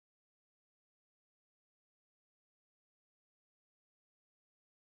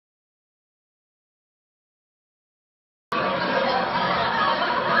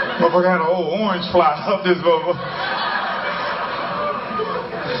Motherfucker had an old orange fly up this motherfucker.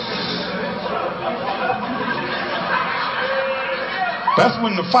 That's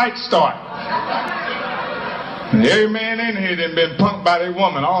when the fights start. And every man in here done been punked by their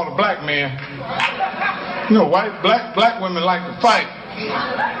woman, all the black men. You know, black women like to fight.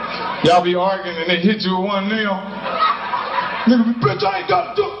 Y'all be arguing and they hit you with one nail. Nigga be, bitch, I ain't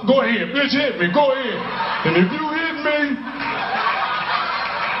got to do it. Go ahead, bitch, hit me, go ahead. And if you hit me,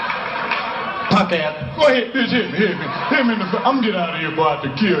 punk ass, go ahead, bitch, hit me. Hit me in the back. I'm gonna get out of here, boy, I have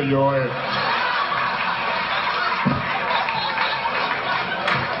to kill your ass.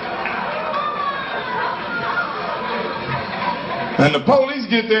 And the police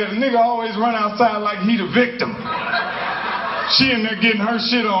get there, the nigga always run outside like he the victim. She in there getting her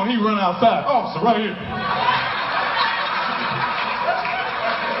shit on, he run outside. Officer, right here.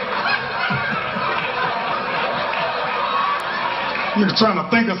 Nigga trying to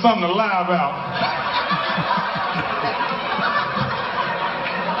think of something to lie about.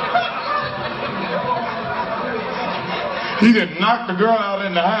 He done knocked the girl out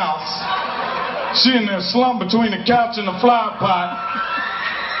in the house. She in there slumped between the couch and the flower pot.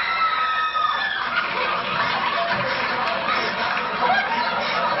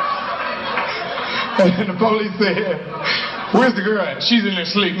 And the police said, "Where's the girl at?" "She's in there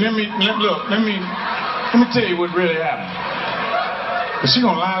sleep." Let me tell you what really happened. But she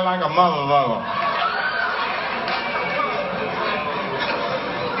gonna lie like a motherfucker.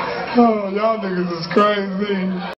 Oh, y'all niggas is crazy.